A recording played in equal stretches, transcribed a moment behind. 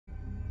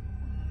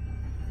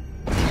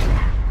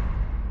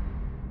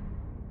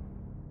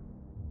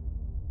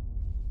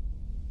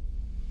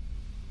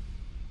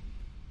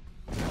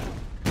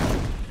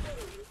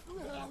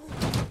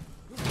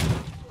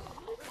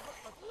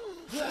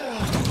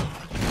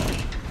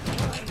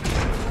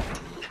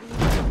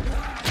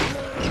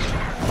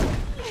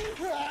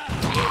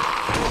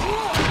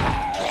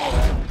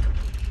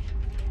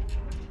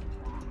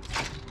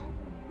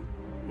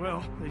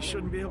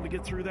them to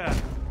get through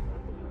that.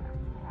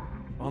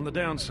 On the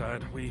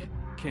downside, we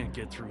can't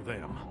get through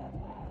them.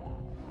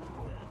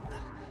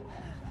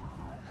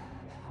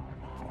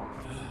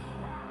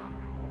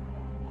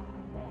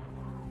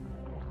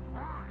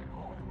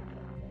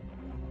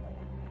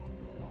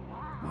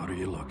 What are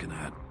you looking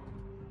at?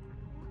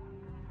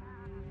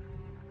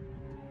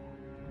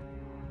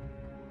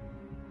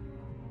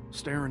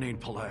 Staring ain't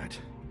polite.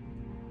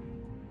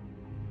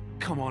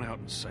 Come on out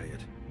and say it.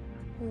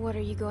 What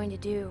are you going to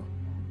do?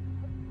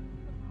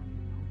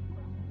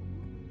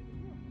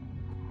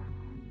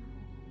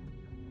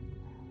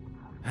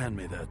 Hand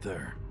me that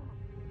there.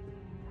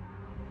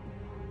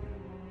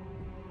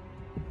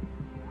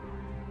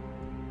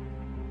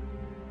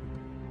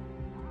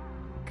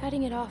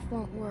 Cutting it off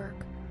won't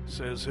work.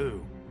 Says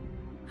who?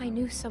 I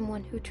knew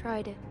someone who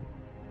tried it.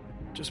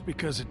 Just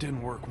because it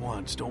didn't work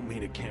once, don't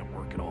mean it can't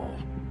work at all.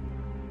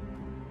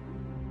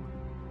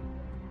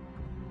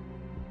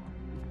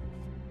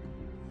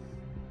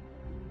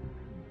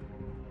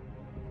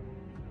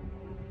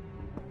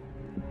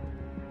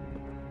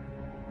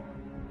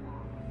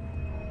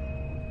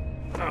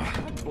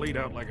 Bleed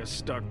out like a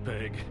stuck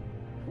pig.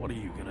 What are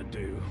you gonna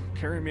do?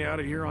 Carry me out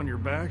of here on your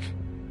back?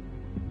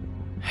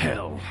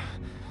 Hell.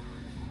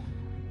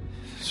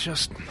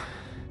 Just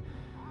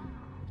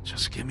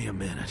give me a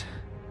minute.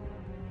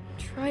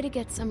 Try to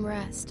get some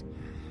rest.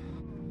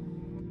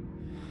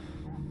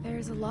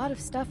 There's a lot of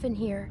stuff in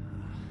here.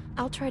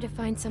 I'll try to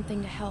find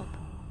something to help.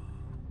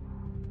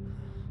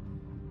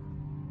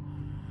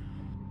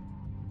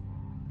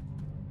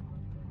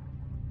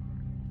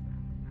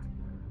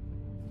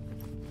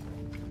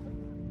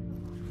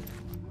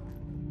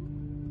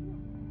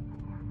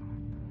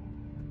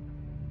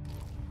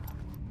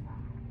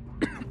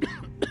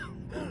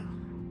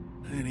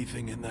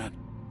 Anything in that?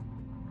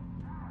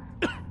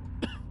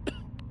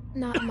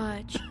 Not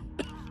much.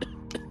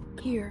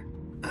 Here.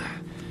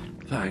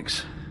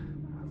 Thanks.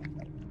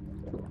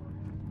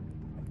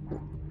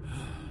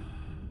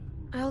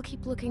 I'll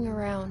keep looking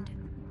around.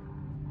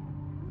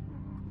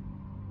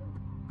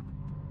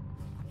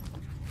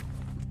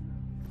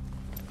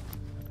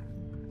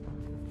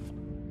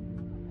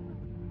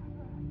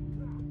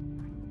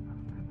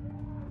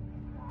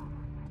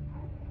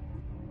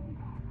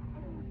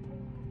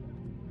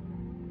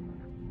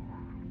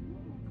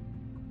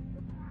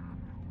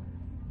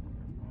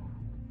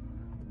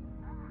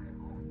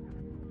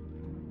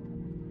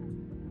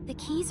 The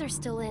keys are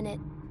still in it.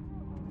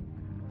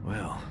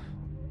 Well,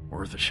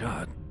 worth a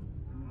shot.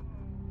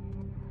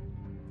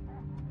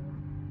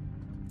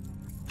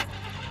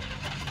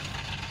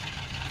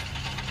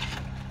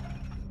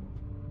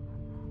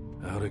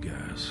 Out of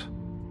gas.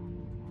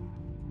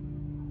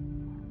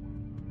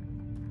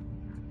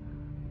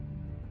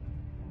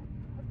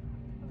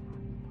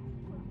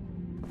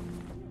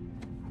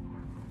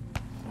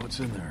 What's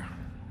in there?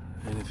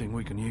 Anything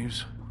we can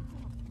use?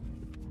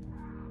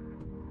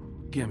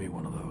 Give me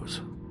one of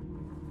those.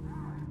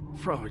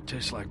 Probably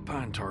tastes like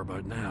pine tar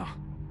by now,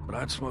 but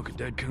I'd smoke a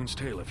dead coon's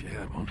tail if you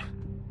had one.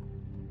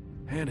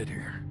 Hand it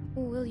here.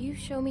 Will you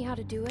show me how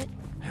to do it?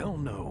 Hell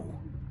no.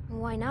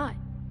 Why not?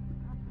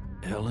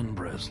 Ellen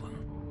Breslin,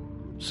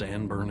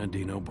 San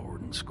Bernardino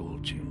Boarding School,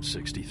 June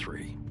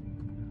 '63.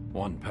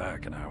 One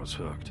pack and I was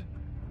hooked.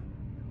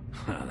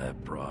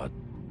 That broad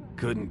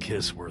couldn't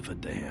kiss worth a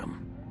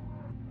damn.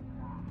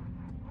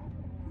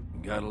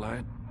 Got a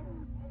light?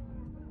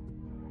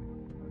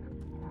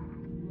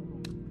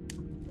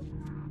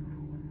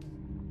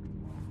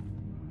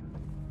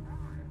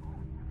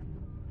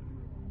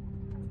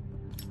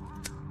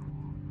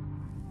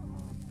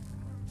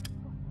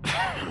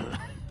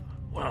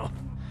 Well,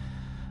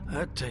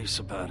 that tastes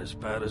about as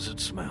bad as it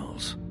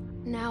smells.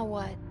 Now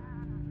what?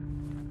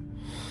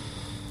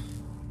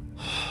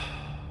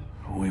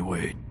 We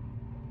wait.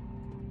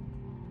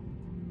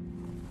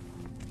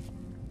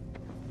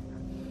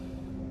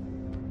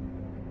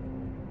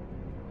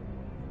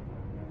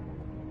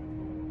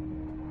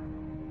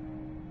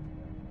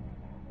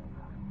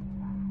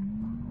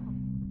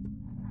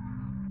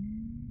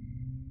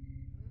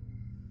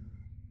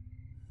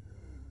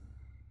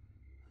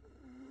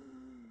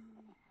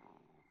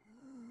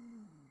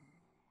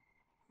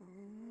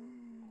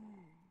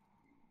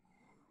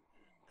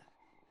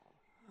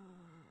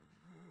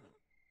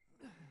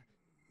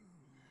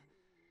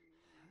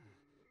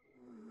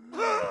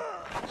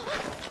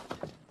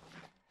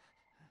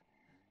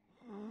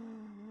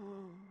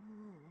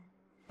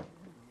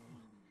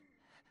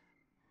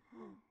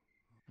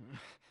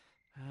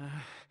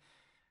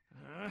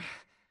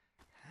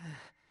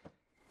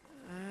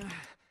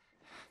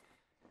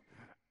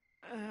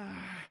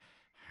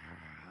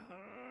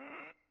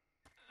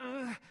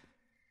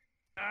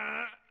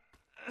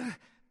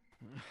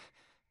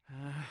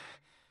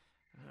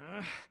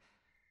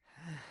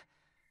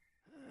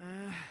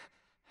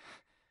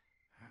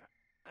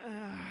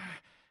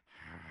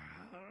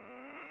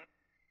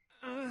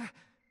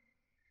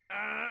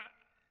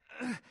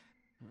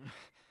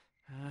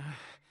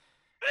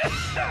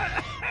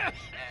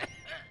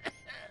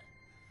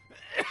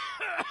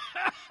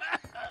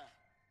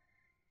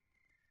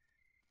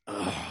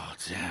 Ugh.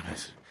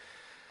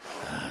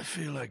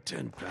 like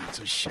 10 pounds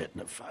of shit in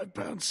a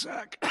 5-pound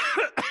sack.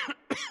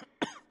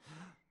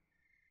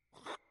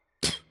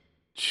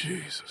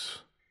 Jesus.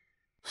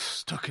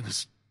 Stuck in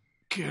this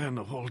can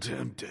the whole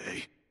damn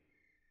day.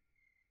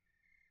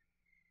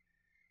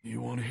 You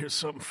want to hear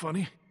something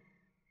funny?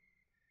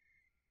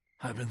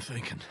 I've been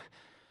thinking,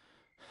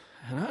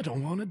 and I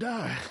don't want to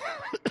die.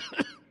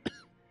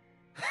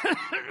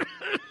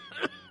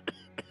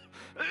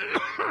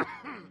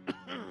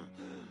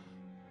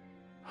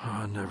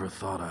 I never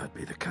thought I'd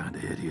be the kind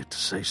of idiot to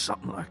say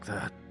something like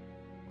that.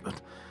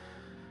 But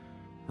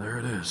there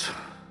it is.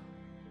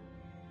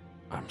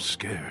 I'm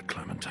scared,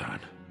 Clementine.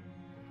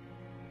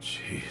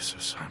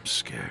 Jesus, I'm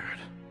scared.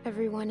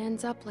 Everyone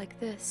ends up like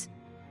this.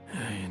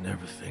 You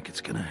never think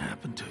it's gonna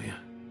happen to you.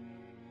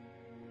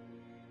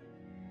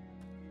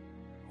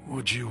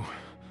 Would you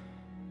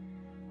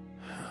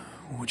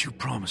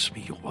promise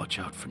me you'll watch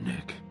out for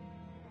Nick?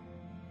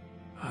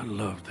 I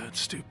love that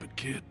stupid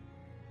kid.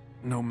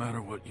 No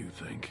matter what you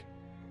think,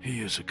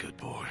 he is a good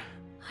boy.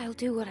 I'll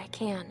do what I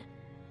can.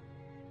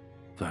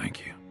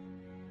 Thank you.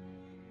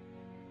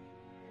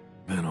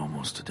 Been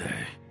almost a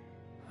day.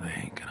 They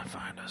ain't gonna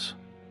find us.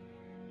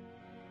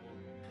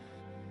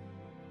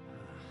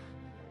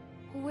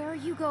 Where are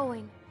you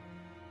going?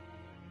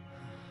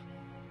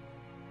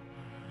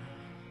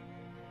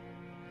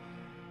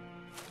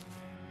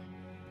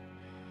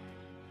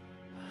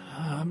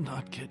 I'm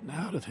not getting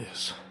out of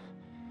this.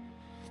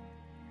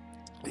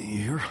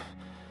 You're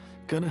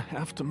gonna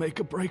have to make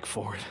a break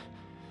for it.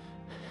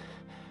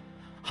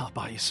 I'll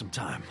buy you some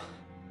time.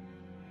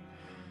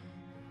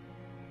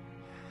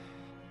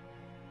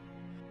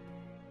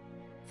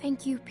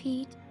 Thank you,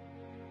 Pete.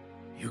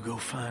 You go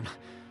find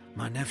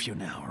my nephew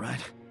now, all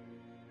right?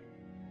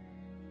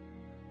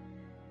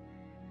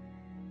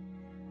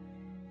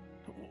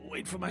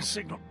 Wait for my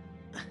signal.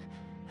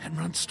 And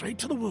run straight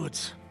to the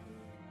woods.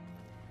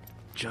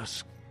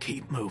 Just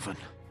keep moving,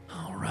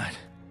 all right?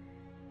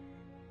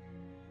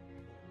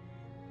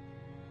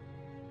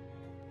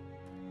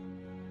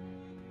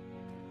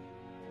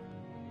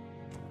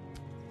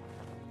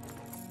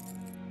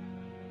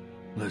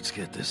 Let's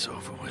get this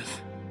over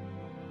with.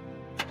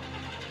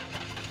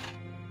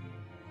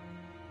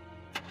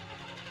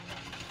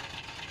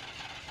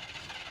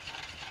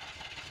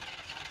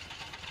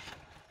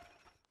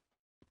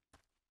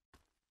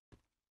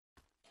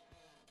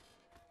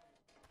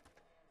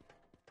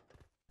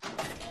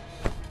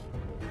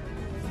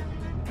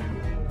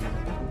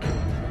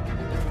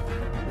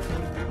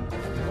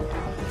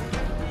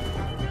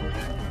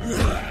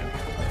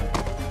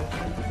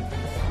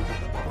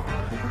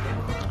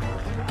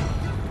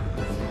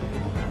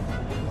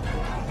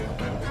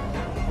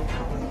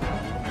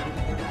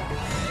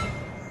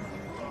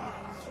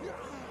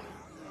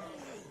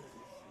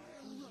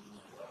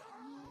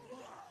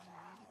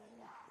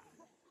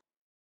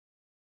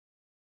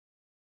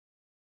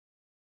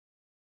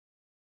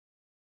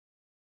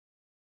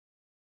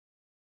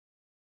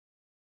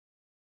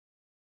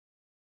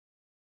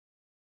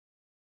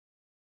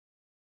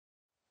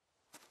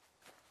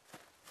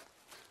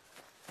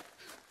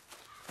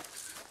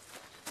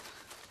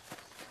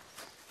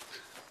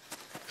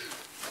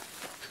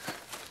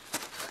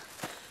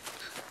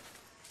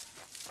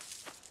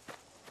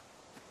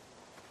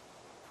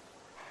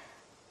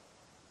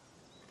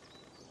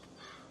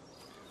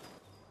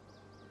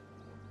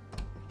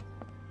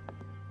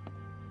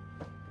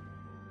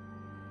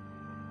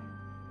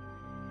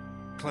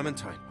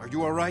 Clementine, are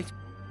you all right?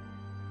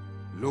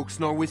 Luke's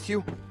not with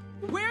you?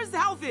 Where's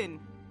Alvin?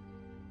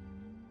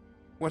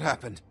 What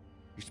happened?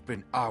 It's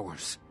been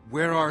hours.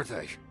 Where are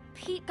they?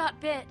 Pete got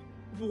bit.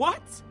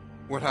 What?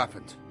 What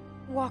happened?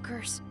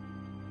 Walkers.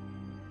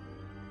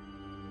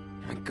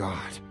 My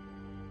God.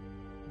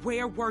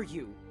 Where were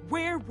you?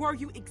 Where were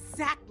you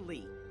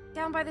exactly?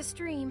 Down by the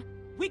stream.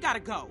 We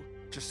gotta go.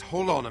 Just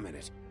hold on a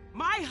minute.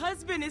 My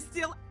husband is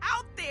still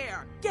out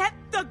there! Get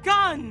the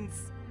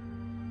guns!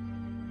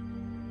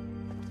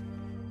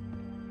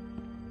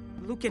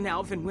 Luke and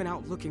Alvin went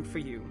out looking for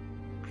you.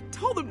 I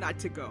told them not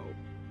to go.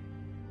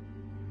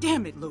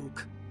 Damn it,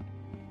 Luke.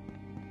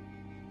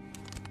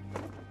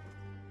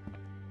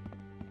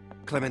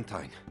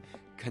 Clementine,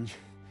 can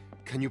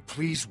you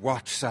please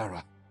watch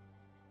Sarah?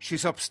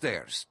 She's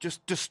upstairs.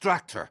 Just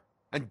distract her.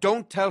 And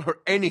don't tell her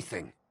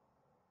anything.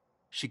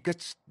 She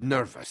gets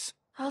nervous.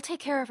 I'll take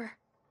care of her.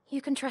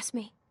 You can trust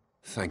me.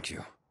 Thank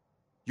you.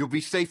 You'll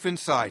be safe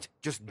inside.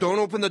 Just don't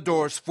open the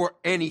doors for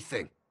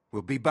anything.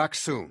 We'll be back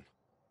soon.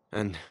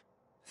 And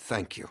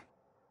thank you.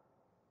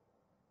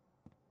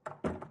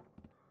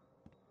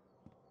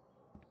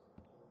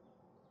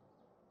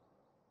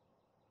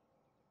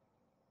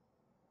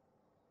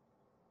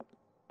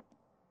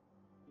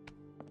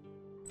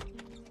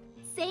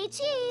 Say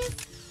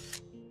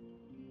cheese!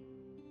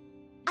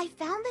 I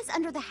found this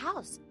under the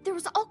house. There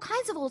was all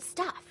kinds of old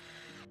stuff.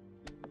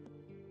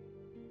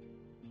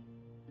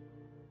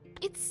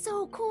 It's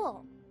so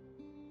cool.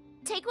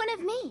 Take one of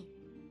me.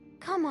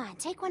 Come on,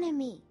 take one of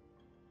me.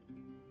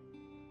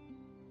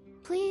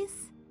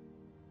 Please?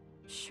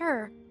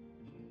 Sure.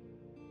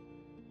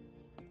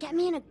 Get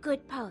me in a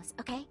good pose,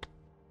 okay?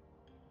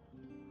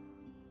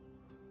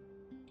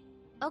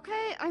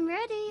 Okay, I'm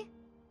ready.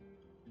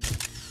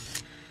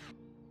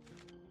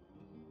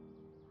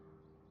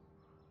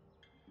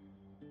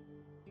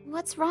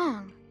 What's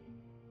wrong?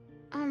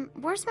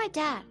 Where's my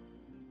dad?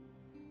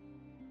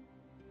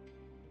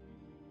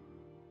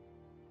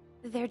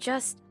 They're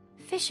just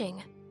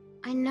fishing.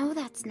 I know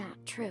that's not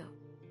true.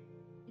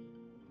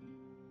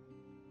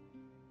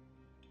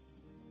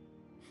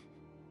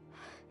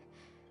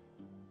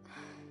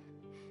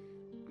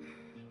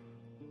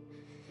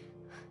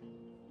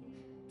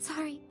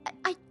 Sorry,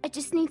 I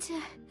just need to...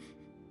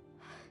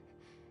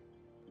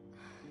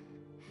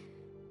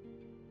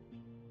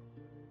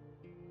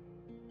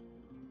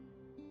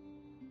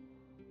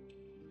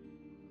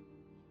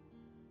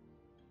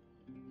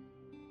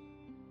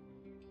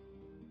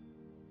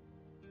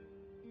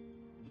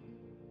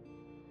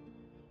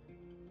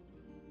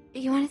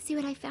 You want to see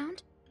what I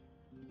found?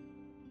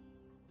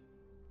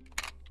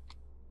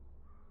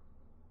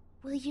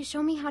 Will you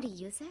show me how to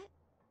use it?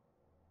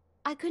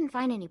 I couldn't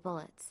find any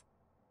bullets.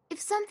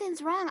 If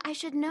something's wrong, I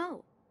should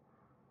know.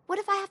 What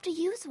if I have to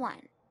use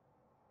one?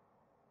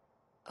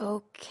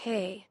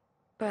 Okay,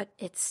 but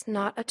it's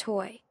not a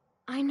toy.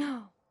 I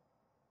know.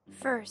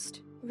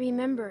 First,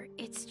 remember,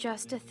 it's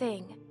just a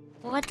thing.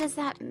 What does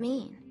that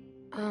mean?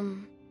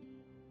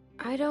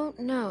 I don't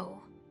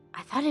know.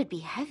 I thought it'd be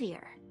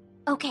heavier.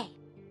 Okay.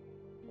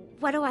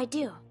 What do I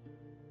do?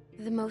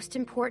 The most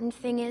important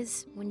thing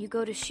is, when you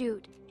go to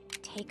shoot,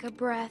 take a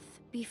breath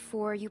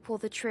before you pull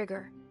the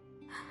trigger.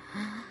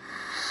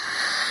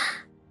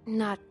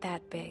 Not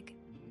that big.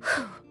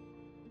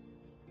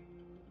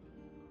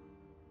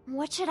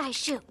 What should I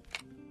shoot?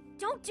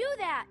 Don't do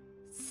that!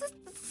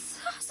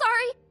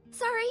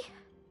 Sorry.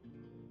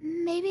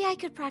 Maybe I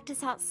could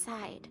practice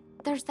outside.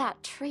 There's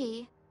that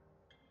tree.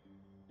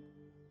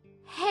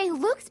 Hey,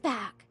 Luke's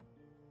back.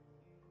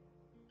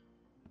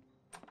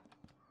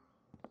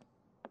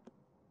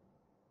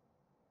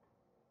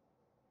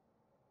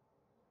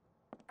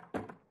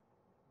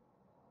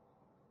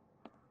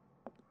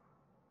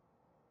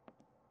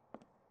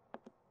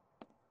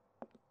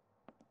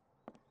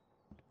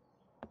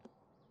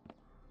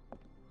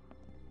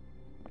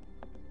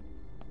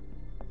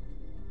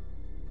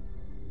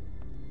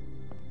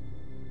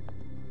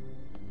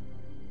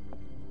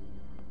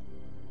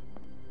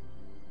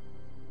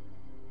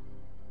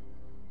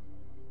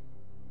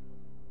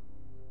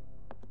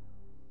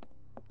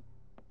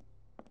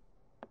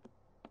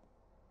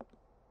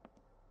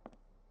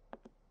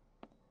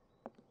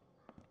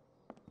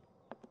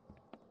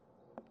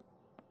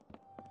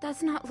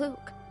 That's not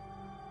Luke.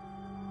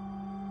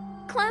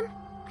 Clem,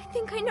 I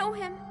think I know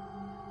him.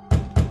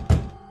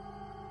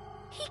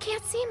 He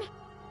can't see me.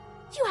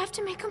 You have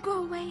to make him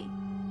go away.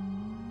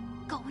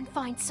 Go and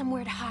find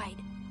somewhere to hide.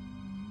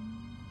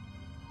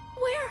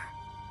 Where?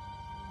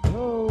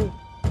 Hello?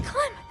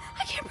 Clem,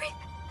 I can't breathe.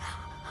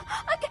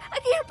 I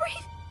can't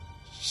breathe.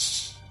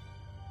 Shh.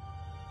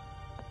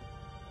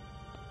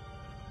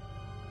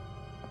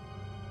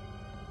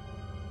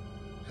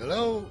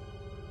 Hello?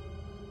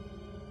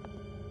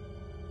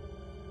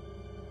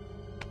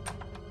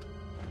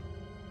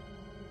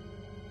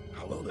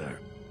 Hello there.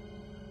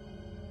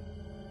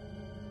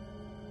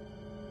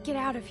 Get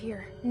out of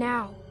here,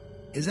 now.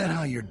 Is that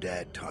how your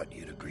dad taught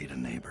you to greet a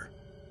neighbor?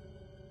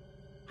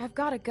 I've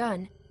got a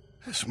gun.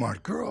 A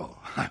smart girl.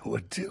 I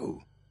would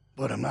too.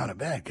 But I'm not a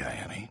bad guy,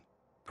 honey.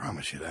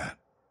 Promise you that.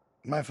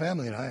 My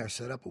family and I are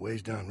set up a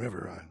ways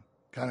downriver. I'm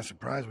kind of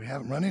surprised we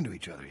haven't run into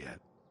each other yet.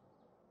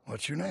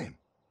 What's your name?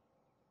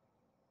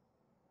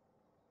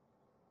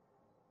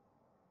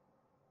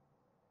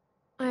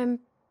 I'm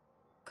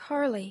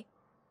Carly.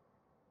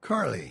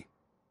 Carly.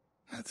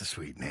 That's a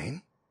sweet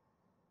name.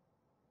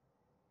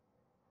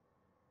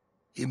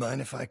 You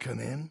mind if I come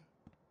in,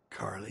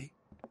 Carly?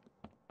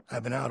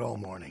 I've been out all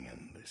morning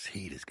and this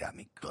heat has got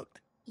me cooked.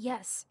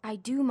 Yes, I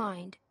do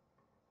mind.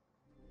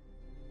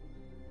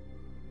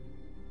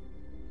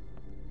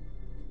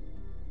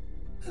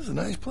 This is a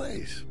nice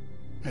place.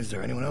 Is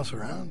there anyone else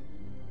around?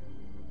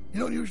 You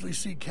don't usually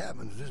see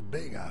cabins this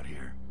big out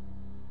here.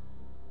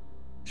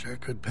 Sure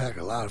could pack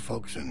a lot of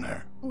folks in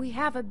there. We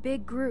have a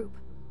big group.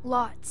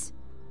 Lots.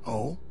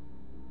 Oh?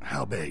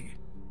 How big?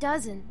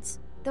 Dozens.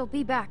 They'll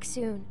be back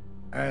soon.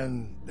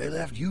 And they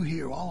left you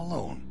here all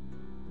alone.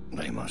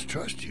 They must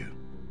trust you.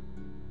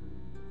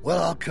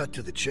 Well, I'll cut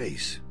to the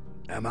chase.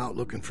 I'm out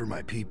looking for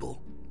my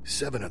people.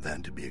 7 of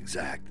them, to be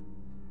exact.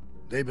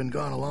 They've been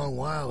gone a long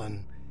while,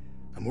 and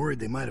I'm worried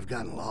they might have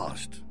gotten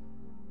lost.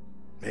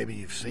 Maybe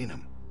you've seen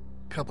them.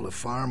 A couple of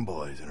farm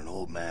boys and an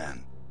old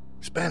man.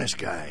 Spanish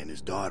guy and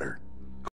his daughter.